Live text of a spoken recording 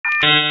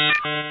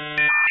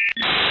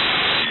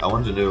I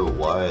wanted to know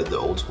why the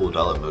old school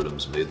dial-up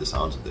modems made the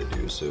sounds that they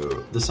do. So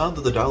the sound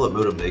that the dial-up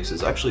modem makes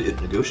is actually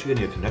it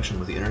negotiating a connection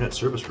with the internet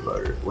service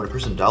provider. When a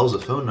person dials a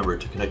phone number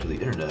to connect to the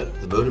internet,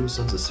 the modem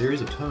sends a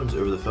series of tones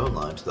over the phone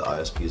line to the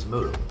ISP's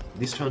modem.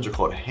 These tones are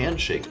called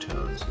handshake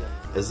tones.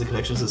 As the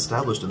connection is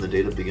established and the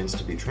data begins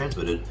to be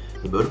transmitted,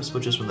 the modem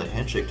switches from the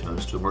handshake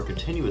tones to a more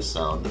continuous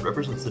sound that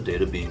represents the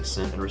data being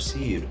sent and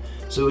received.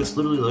 So it's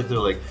literally like they're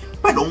like,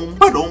 ba-dum,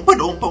 ba-dum,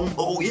 ba-dum, boom,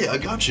 oh yeah, I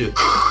got you.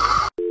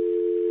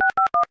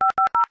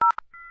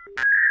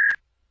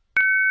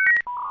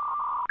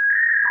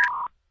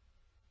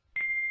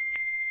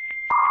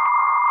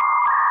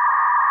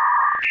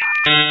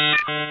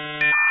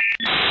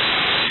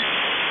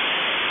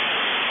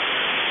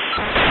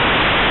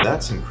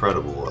 That's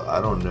incredible. I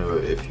don't know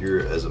if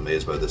you're as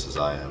amazed by this as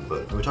I am,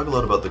 but we talk a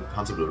lot about the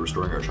concept of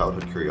restoring our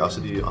childhood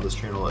curiosity on this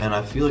channel, and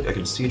I feel like I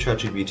can see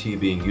ChatGPT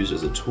being used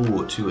as a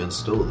tool to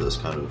instill this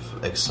kind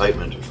of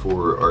excitement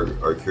for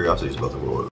our curiosities about the world.